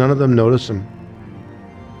 hoping none of them notice him.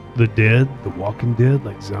 The dead? The walking dead?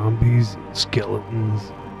 Like zombies,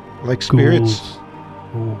 skeletons, Like spirits. ghouls?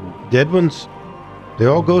 Oh. Dead ones. They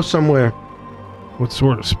all go somewhere. What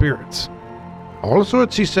sort of spirits? All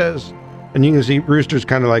sorts, he says. And you can see Rooster's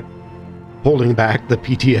kind of like holding back the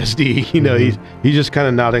PTSD. He's just kind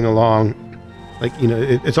of nodding along. Like,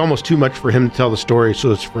 it's almost too much for him to tell the story, so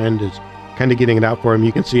his friend is kind of getting it out for him.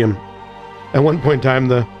 You can see him. At one point in time,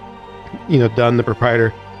 the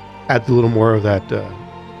proprietor adds a little more of that,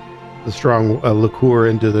 the strong liqueur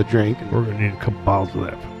into the drink. And We're going to need a couple bottles of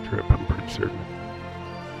that for the trip, I'm pretty certain.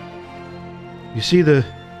 you see the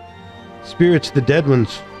spirits, the dead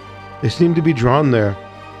ones, they seem to be drawn there.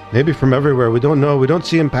 Maybe from everywhere. We don't know. We don't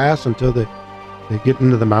see them pass until they get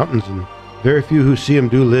into the mountains, and very few who see them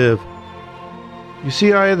do live. You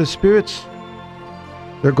see, the spirits,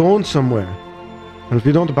 they're going somewhere. And if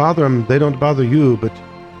you don't bother them, they don't bother you, but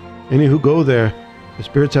any who go there, the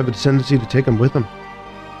spirits have a tendency to take them with them.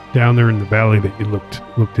 Down there in the valley that you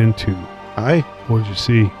looked into, Aye, what did you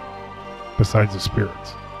see besides the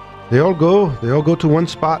spirits? they all go to one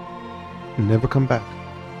spot and never come back.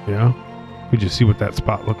 Yeah? Could you see what that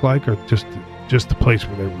spot looked like, or just the place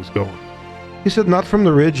where they was going? He said not from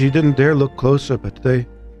the ridge. He didn't dare look closer, but they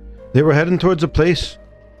were heading towards a place.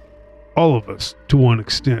 All of us, to one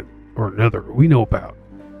extent or another, we know about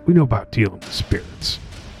dealing with spirits.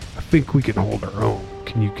 I think we can hold our own.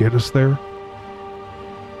 Can you get us there?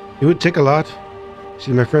 It would take a lot.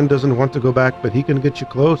 See, my friend doesn't want to go back, but he can get you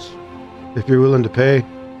close if you're willing to pay.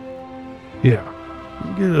 Yeah.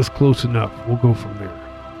 Get us close enough. We'll go from there.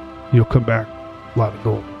 You'll come back, a lot of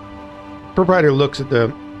gold. Proprietor looks at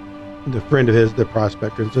the friend of his, the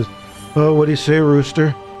prospector, and says, "Oh, what do you say,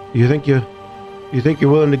 Rooster? You think you're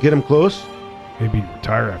willing to get him close?" Maybe you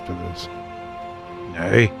retire after this.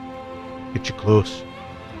 Nay, get you close,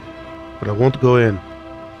 but I won't go in.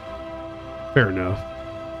 Fair enough.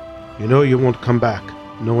 You know you won't come back.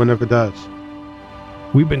 No one ever does.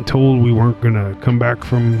 We've been told we weren't going to come back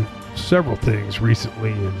from several things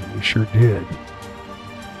recently, and we sure did.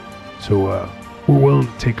 So, we're willing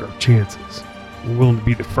to take our chances. We're willing to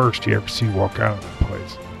be the first you ever see walk out of that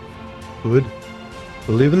place. Good.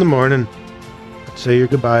 We'll leave in the morning. Let's say your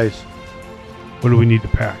goodbyes. What do we need to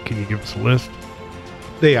pack? Can you give us a list?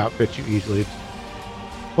 They outfit you easily.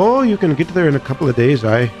 You can get there in a couple of days.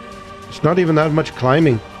 It's not even that much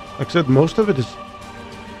climbing. Like I said, most of it is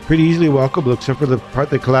pretty easily walkable, except for the part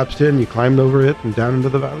they collapsed in. You climbed over it, and down into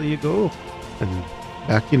the valley you go, and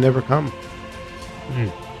back you never come.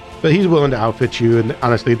 But he's willing to outfit you, and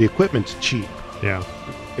honestly, the equipment's cheap. Yeah.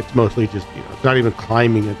 It's mostly just, it's not even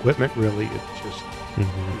climbing equipment, really. It's just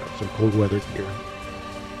some cold weather gear.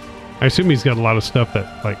 I assume he's got a lot of stuff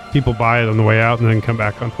that, like, people buy it on the way out and then come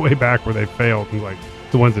back on the way back where they failed, and, like,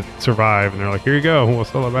 the ones that survive, and they're like, here you go, we'll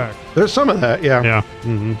sell it back. There's some of that, yeah.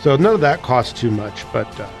 Yeah. So none of that costs too much, but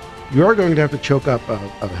you are going to have to choke up a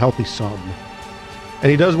healthy sum.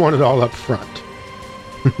 And he does want it all up front.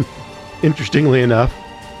 Interestingly enough.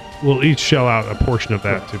 We'll each shell out a portion of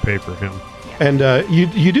that to pay for him. And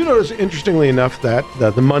you do notice, interestingly enough, that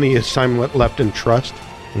the money is somewhat left in trust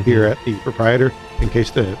here at the proprietor, in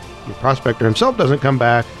case the prospector himself doesn't come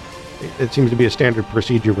back. It seems to be a standard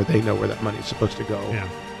procedure where they know where that money is supposed to go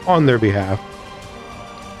on their behalf.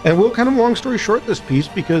 And we'll kind of long story short this piece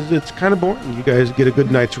because it's kind of boring. You guys get a good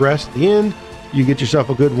night's rest at the end. You get yourself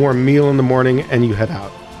a good warm meal in the morning, and you head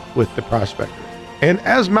out with the prospector. And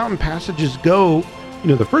as mountain passages go,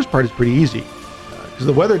 the first part is pretty easy because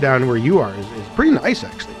the weather down where you are is pretty nice,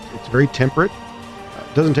 actually. It's very temperate.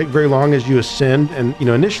 It doesn't take very long as you ascend. And,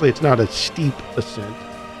 initially it's not a steep ascent.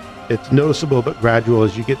 It's noticeable but gradual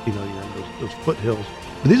as you get, you're in those foothills.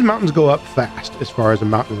 But these mountains go up fast as far as a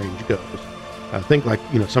mountain range goes. Think like,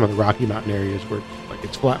 some of the Rocky Mountain areas where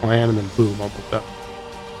it's flat land and then boom, almost up.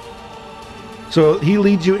 So he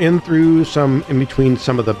leads you in between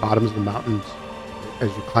some of the bottoms of the mountains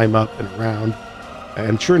as you climb up and around.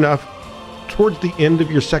 And sure enough, towards the end of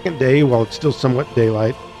your second day, while it's still somewhat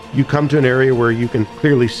daylight, you come to an area where you can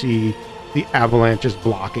clearly see the avalanche is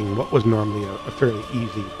blocking what was normally a fairly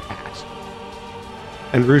easy pass.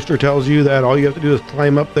 And Rooster tells you that all you have to do is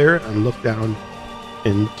climb up there and look down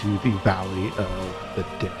into the Valley of the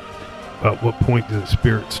Dead. At what point do the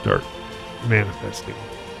spirits start manifesting?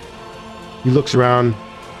 He looks around.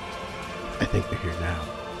 I think they're here now.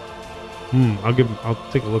 I'll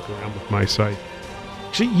take a look around with my sight.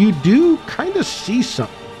 See, you do kind of see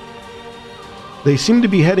something. They seem to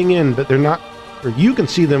be heading in, but they're not, or you can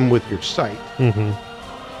see them with your sight.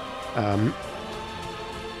 And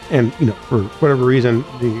for whatever reason,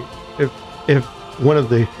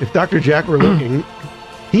 if Dr. Jack were looking,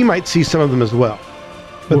 he might see some of them as well.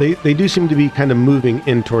 But they do seem to be kind of moving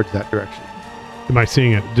in towards that direction. Am I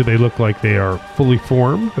seeing it? Do they look like they are fully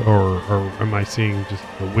formed, or am I seeing just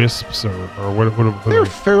the wisps, or what They're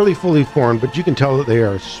fairly fully formed, but you can tell that they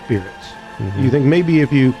are spirits. You think maybe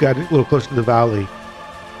if you got a little closer to the valley,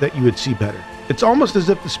 that you would see better. It's almost as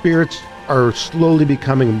if the spirits are slowly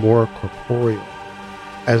becoming more corporeal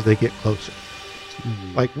as they get closer.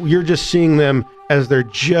 Like you're just seeing them as they're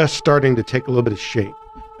just starting to take a little bit of shape,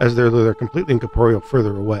 as they're completely incorporeal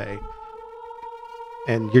further away.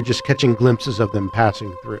 And you're just catching glimpses of them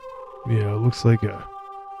passing through. Yeah, it looks like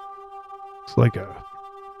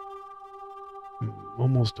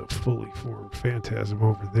almost a fully formed phantasm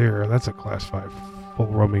over there. That's a class 5 full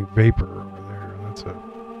roaming vapor over there. That's a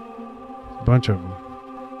bunch of them.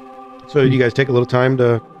 So you guys take a little time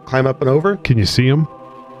to climb up and over? Can you see them?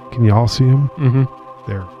 Can you all see them? Mm-hmm.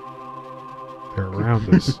 They're around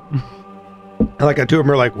us. Like two of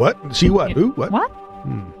them are like, what? See what? Who? What? What?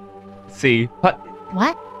 See, what?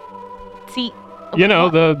 What? See.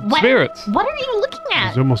 The spirits. What are you looking at?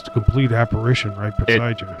 There's almost a complete apparition right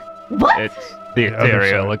beside you. What? It's the The other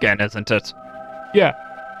ethereal side. again, isn't it? Yeah.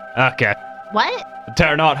 Okay. What?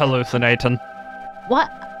 They're not hallucinating. What?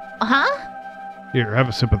 Huh? Here, have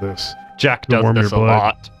a sip of this. Jack To does warm this a your blood.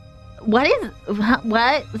 lot. What is?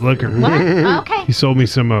 What? Liquor. What? Okay. He sold me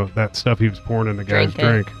some of that stuff he was pouring in the guy's Drink it.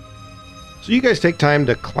 drink. So you guys take time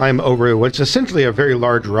to climb over what's essentially a very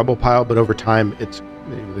large rubble pile, but over time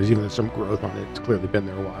there's even some growth on it. It's clearly been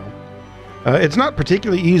there a while. It's not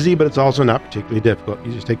particularly easy, but it's also not particularly difficult.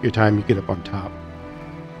 You just take your time, you get up on top.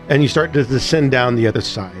 And you start to descend down the other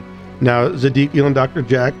side. Now, Zedekiel and Dr.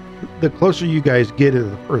 Jack, the closer you guys get in,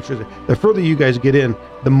 the further you guys get in,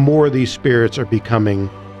 the more these spirits are becoming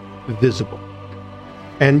visible.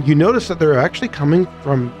 And you notice that they're actually coming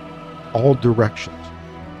from all directions.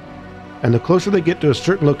 And the closer they get to a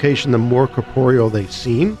certain location, the more corporeal they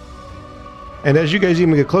seem. And as you guys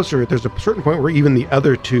even get closer, there's a certain point where even the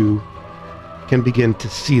other two can begin to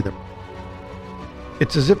see them.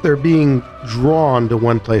 It's as if they're being drawn to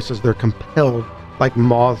one place, as they're compelled like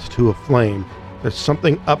moths to a flame. There's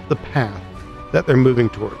something up the path that they're moving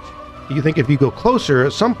towards. You think if you go closer,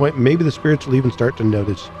 at some point, maybe the spirits will even start to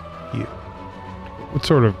notice you. What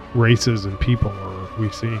sort of races and people are we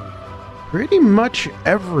seeing? Pretty much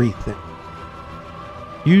everything.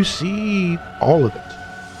 You see all of it.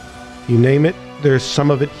 You name it, there's some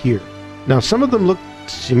of it here. Now, some of them look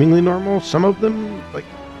seemingly normal. Some of them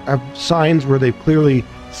have signs where they've clearly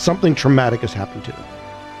something traumatic has happened to them.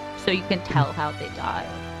 So you can tell how they died.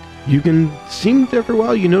 You can seem to every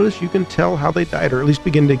while you notice you can tell how they died, or at least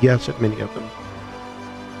begin to guess at many of them.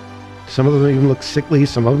 Some of them even look sickly.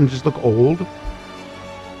 Some of them just look old.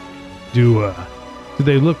 Do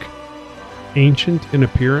they look ancient in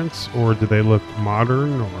appearance, or do they look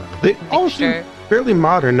modern? Or They all seem fairly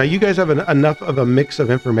modern. Now, you guys have enough of a mix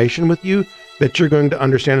of information with you that you're going to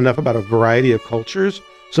understand enough about a variety of cultures.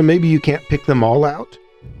 So maybe you can't pick them all out,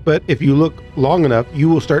 but if you look long enough,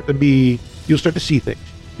 you'll start to see things.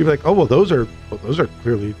 You'll be like, oh, well, those are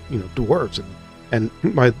clearly dwarves, and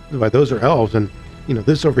by those are elves, and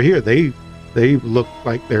this over here, they look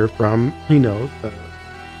like they're from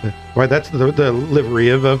why that's the livery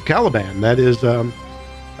of Caliban. That is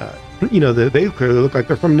they clearly look like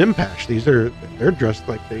they're from Nimpash. They're dressed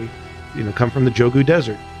like they come from the Jogu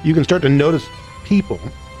Desert. You can start to notice people,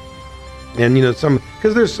 and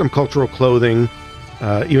because there's some cultural clothing,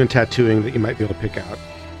 even tattooing that you might be able to pick out.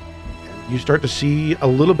 And you start to see a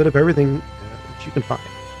little bit of everything that you can find.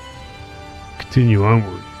 Continue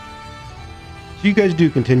onward. So you guys do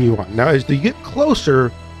continue on. Now, as you get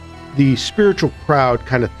closer, the spiritual crowd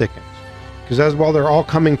kind of thickens, because while they're all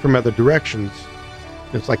coming from other directions,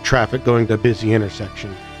 it's like traffic going to a busy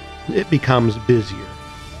intersection. It becomes busier.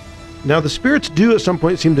 Now, the spirits do at some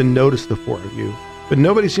point seem to notice the four of you, but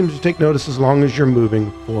nobody seems to take notice as long as you're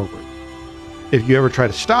moving forward. If you ever try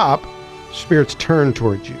to stop, spirits turn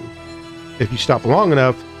towards you. If you stop long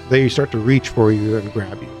enough, they start to reach for you and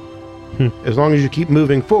grab you. As long as you keep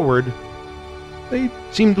moving forward, they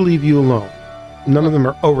seem to leave you alone. None of them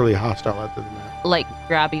are overly hostile other than that. Like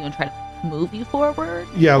grab you and try to move you forward?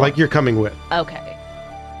 Yeah, like you're coming with. Okay.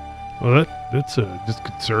 Well, that's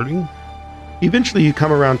disconcerting. Eventually you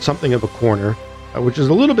come around something of a corner, which is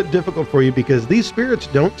a little bit difficult for you because these spirits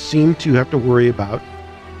don't seem to have to worry about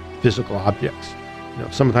physical objects.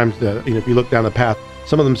 Sometimes if you look down the path,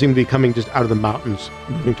 some of them seem to be coming just out of the mountains,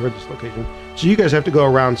 moving toward this location. So you guys have to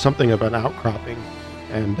go around something of an outcropping,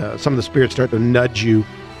 and some of the spirits start to nudge you,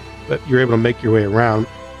 but you're able to make your way around.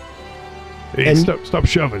 Hey, stop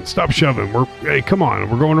shoving. Stop shoving. Hey, come on.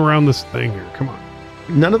 We're going around this thing here. Come on.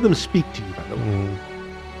 None of them speak to you, by the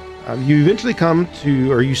way. You eventually come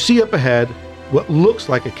to, or you see up ahead, what looks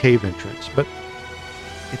like a cave entrance, but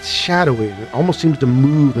it's shadowy. It almost seems to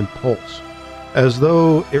move and pulse, as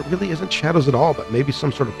though it really isn't shadows at all, but maybe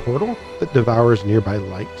some sort of portal that devours nearby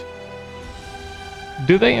light.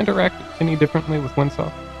 Do they interact any differently with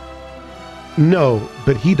Windsoft? No,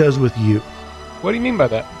 but he does with you. What do you mean by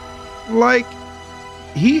that? Like,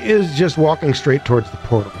 he is just walking straight towards the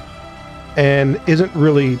portal and isn't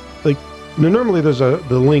really, normally there's the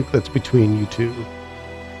link that's between you two.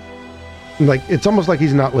 It's almost like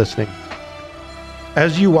he's not listening.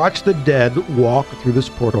 As you watch the dead walk through this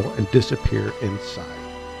portal and disappear inside.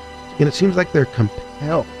 And it seems like they're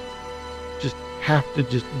compelled, just have to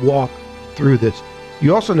just walk through this.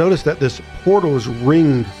 You also notice that this portal is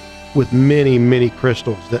ringed with many, many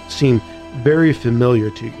crystals that seem very familiar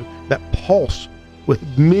to you, that pulse with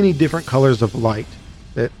many different colors of light,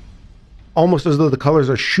 that almost as though the colors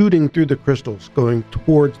are shooting through the crystals going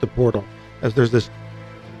towards the portal, as there's this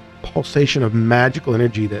pulsation of magical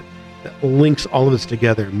energy that links all of this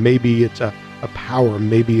together. Maybe it's a power,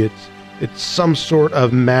 maybe it's some sort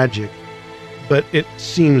of magic, but it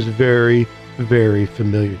seems very, very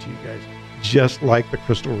familiar to you guys, just like the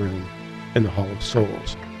crystal room in the Hall of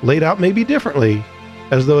Souls. Laid out maybe differently,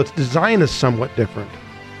 as though its design is somewhat different,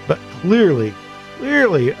 but clearly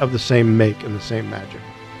of the same make and the same magic.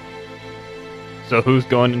 So who's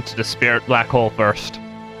going into the spirit black hole first?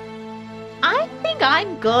 I think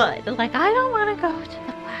I'm good. I don't want to go to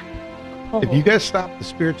the black hole. If you guys stop, the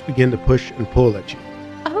spirits begin to push and pull at you.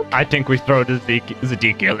 Okay. I think we throw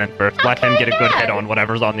Ezekiel in first. Let him get a good hit on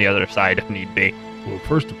whatever's on the other side if need be. Well,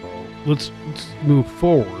 first of all, let's move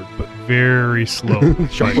forward, but very slowly.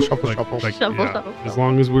 Shuffle. Shuffle. As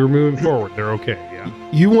long as we're moving forward, they're okay. Yeah.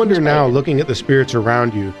 You wonder now, looking at the spirits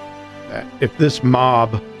around you, that if this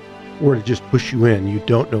mob were to just push you in, you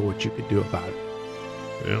don't know what you could do about it.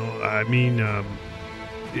 I mean,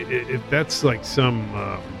 if that's like some,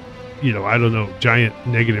 I don't know, giant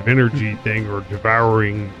negative energy thing or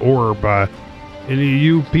devouring orb, any of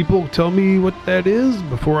you people tell me what that is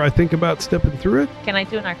before I think about stepping through it? Can I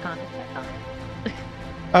do an Arcana check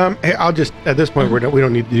on it? Hey, I'll just, at this point, we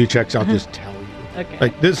don't need to do checks. I'll just tell you.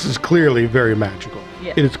 Okay. This is clearly very magical.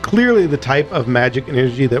 Yeah. It is clearly the type of magic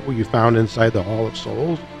energy that you found inside the Hall of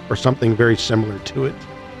Souls, or something very similar to it.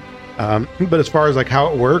 But as far as like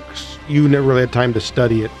how it works, you never really had time to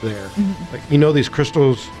study it there. Mm-hmm. Like, these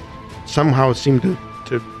crystals somehow seem to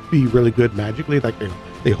be really good magically. Like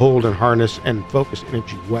they hold and harness and focus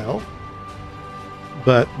energy well.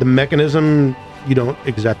 But the mechanism, you don't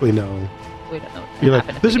exactly know. We don't know. You're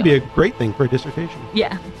like, this would be a great thing for a dissertation.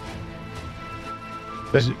 Yeah.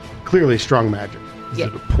 That's clearly strong magic. Is Yeah.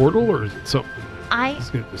 it a portal or is it something I that's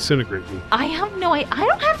going to disintegrate me? I have no idea. I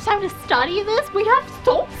don't have time to study this. We have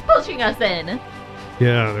souls pushing us in.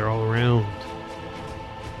 Yeah, they're all around.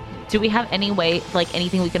 Do we have any way, like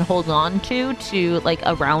anything we can hold on to like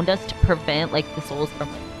around us to prevent like the souls from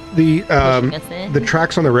like The pushing us in? the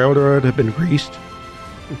tracks on the railroad have been greased,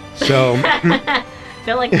 so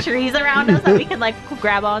There are like trees around us that we can like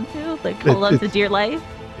grab onto, like hold on to dear life.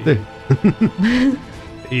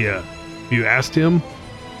 Yeah. You asked him?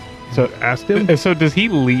 So Asked him? So does he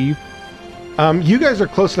leave? you guys are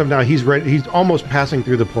close enough now. He's ready. He's almost passing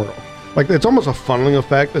through the portal. Like it's almost a funneling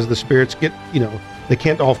effect as the spirits get. They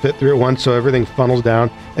can't all fit through at once, so everything funnels down.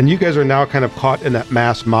 And you guys are now kind of caught in that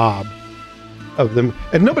mass mob of them.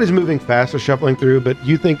 And nobody's moving fast or shuffling through, but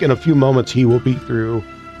you think in a few moments he will be through.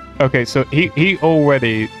 Okay, so he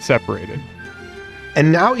already separated.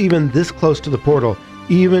 And now even this close to the portal,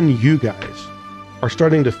 even you guys are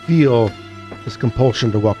starting to feel this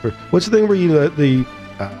compulsion to walk through. What's the thing where you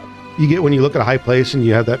get when you look at a high place and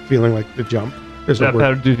you have that feeling like to jump? There's a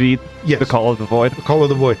word. Yes. The call of the void. The call of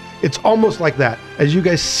the void. It's almost like that. As you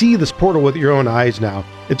guys see this portal with your own eyes now,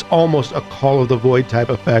 it's almost a call of the void type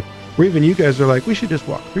effect, where even you guys are like, we should just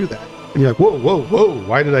walk through that. And you're like, whoa, whoa, whoa.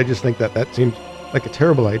 Why did I just think that? That seems like a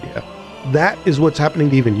terrible idea. That is what's happening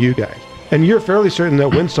to even you guys. And you're fairly certain that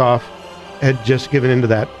Winsoff had just given into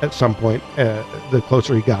that at some point, the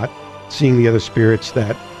closer he got, seeing the other spirits,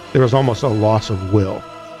 that there was almost a loss of will.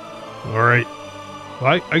 All right.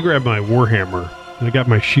 Well, I grabbed my warhammer and I got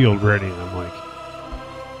my shield ready, and I'm like,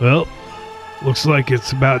 well, looks like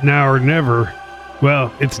it's about now or never.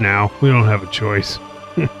 Well, it's now. We don't have a choice.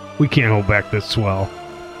 We can't hold back this swell.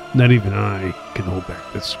 Not even I can hold back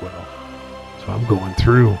this swell. So I'm going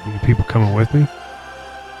through. You people coming with me?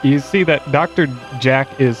 You see that Dr. Jack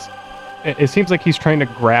it seems like he's trying to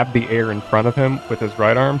grab the air in front of him with his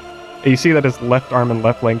right arm. You see that his left arm and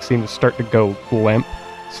left leg seem to start to go limp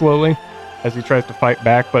slowly as he tries to fight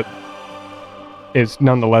back, but is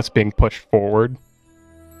nonetheless being pushed forward.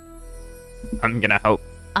 I'm gonna help.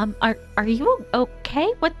 Are you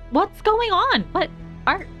okay? What's going on?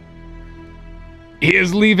 He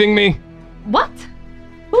is leaving me. What?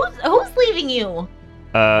 Who's leaving you?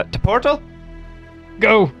 To portal?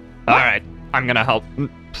 Go. All right. I'm gonna help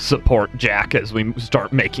support Jack as we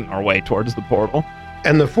start making our way towards the portal.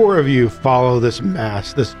 And the four of you follow this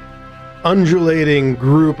mass, this undulating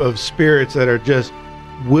group of spirits that are just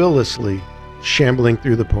willlessly shambling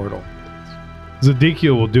through the portal.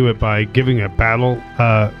 Zedekiel will do it by giving a battle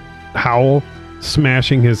howl,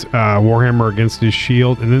 smashing his warhammer against his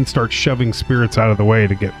shield, and then start shoving spirits out of the way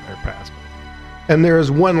to get there past. And there is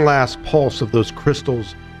one last pulse of those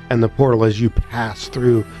crystals and the portal as you pass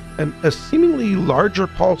through, and a seemingly larger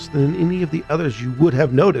pulse than any of the others you would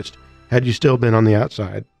have noticed had you still been on the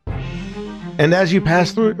outside. And as you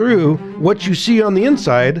pass through, what you see on the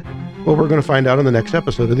inside, well, we're going to find out in the next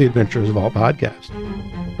episode of the Adventures of Vault podcast.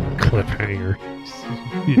 Cliffhanger.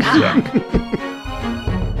 You suck.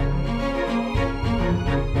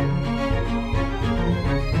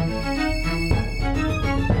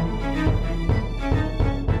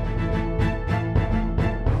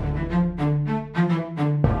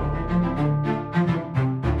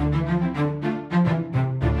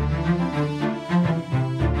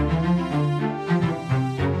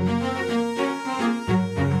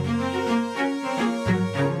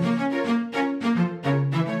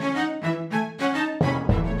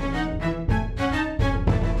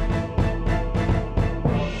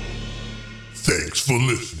 Thanks for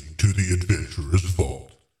listening to The Adventurer's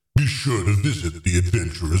Vault. Be sure to visit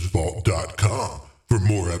theadventurersvault.com for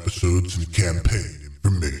more episodes and campaign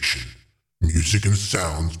information. Music and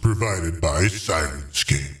sounds provided by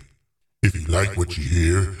Sirenscape. If you like what you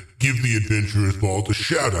hear, give The Adventurer's Vault a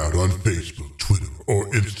shout out on Facebook, Twitter, or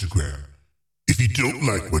Instagram. If you don't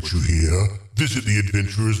like what you hear, visit the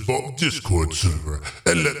Adventurer's Vault Discord server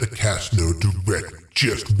and let the cast know directly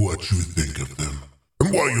just what you think of them.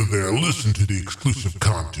 And while you're there, listen to the exclusive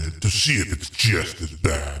content to see if it's just as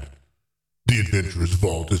bad. The Adventurer's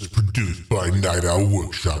Vault is produced by Night Owl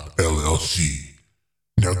Workshop, LLC.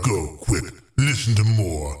 Now go, quick, listen to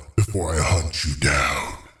more before I hunt you down.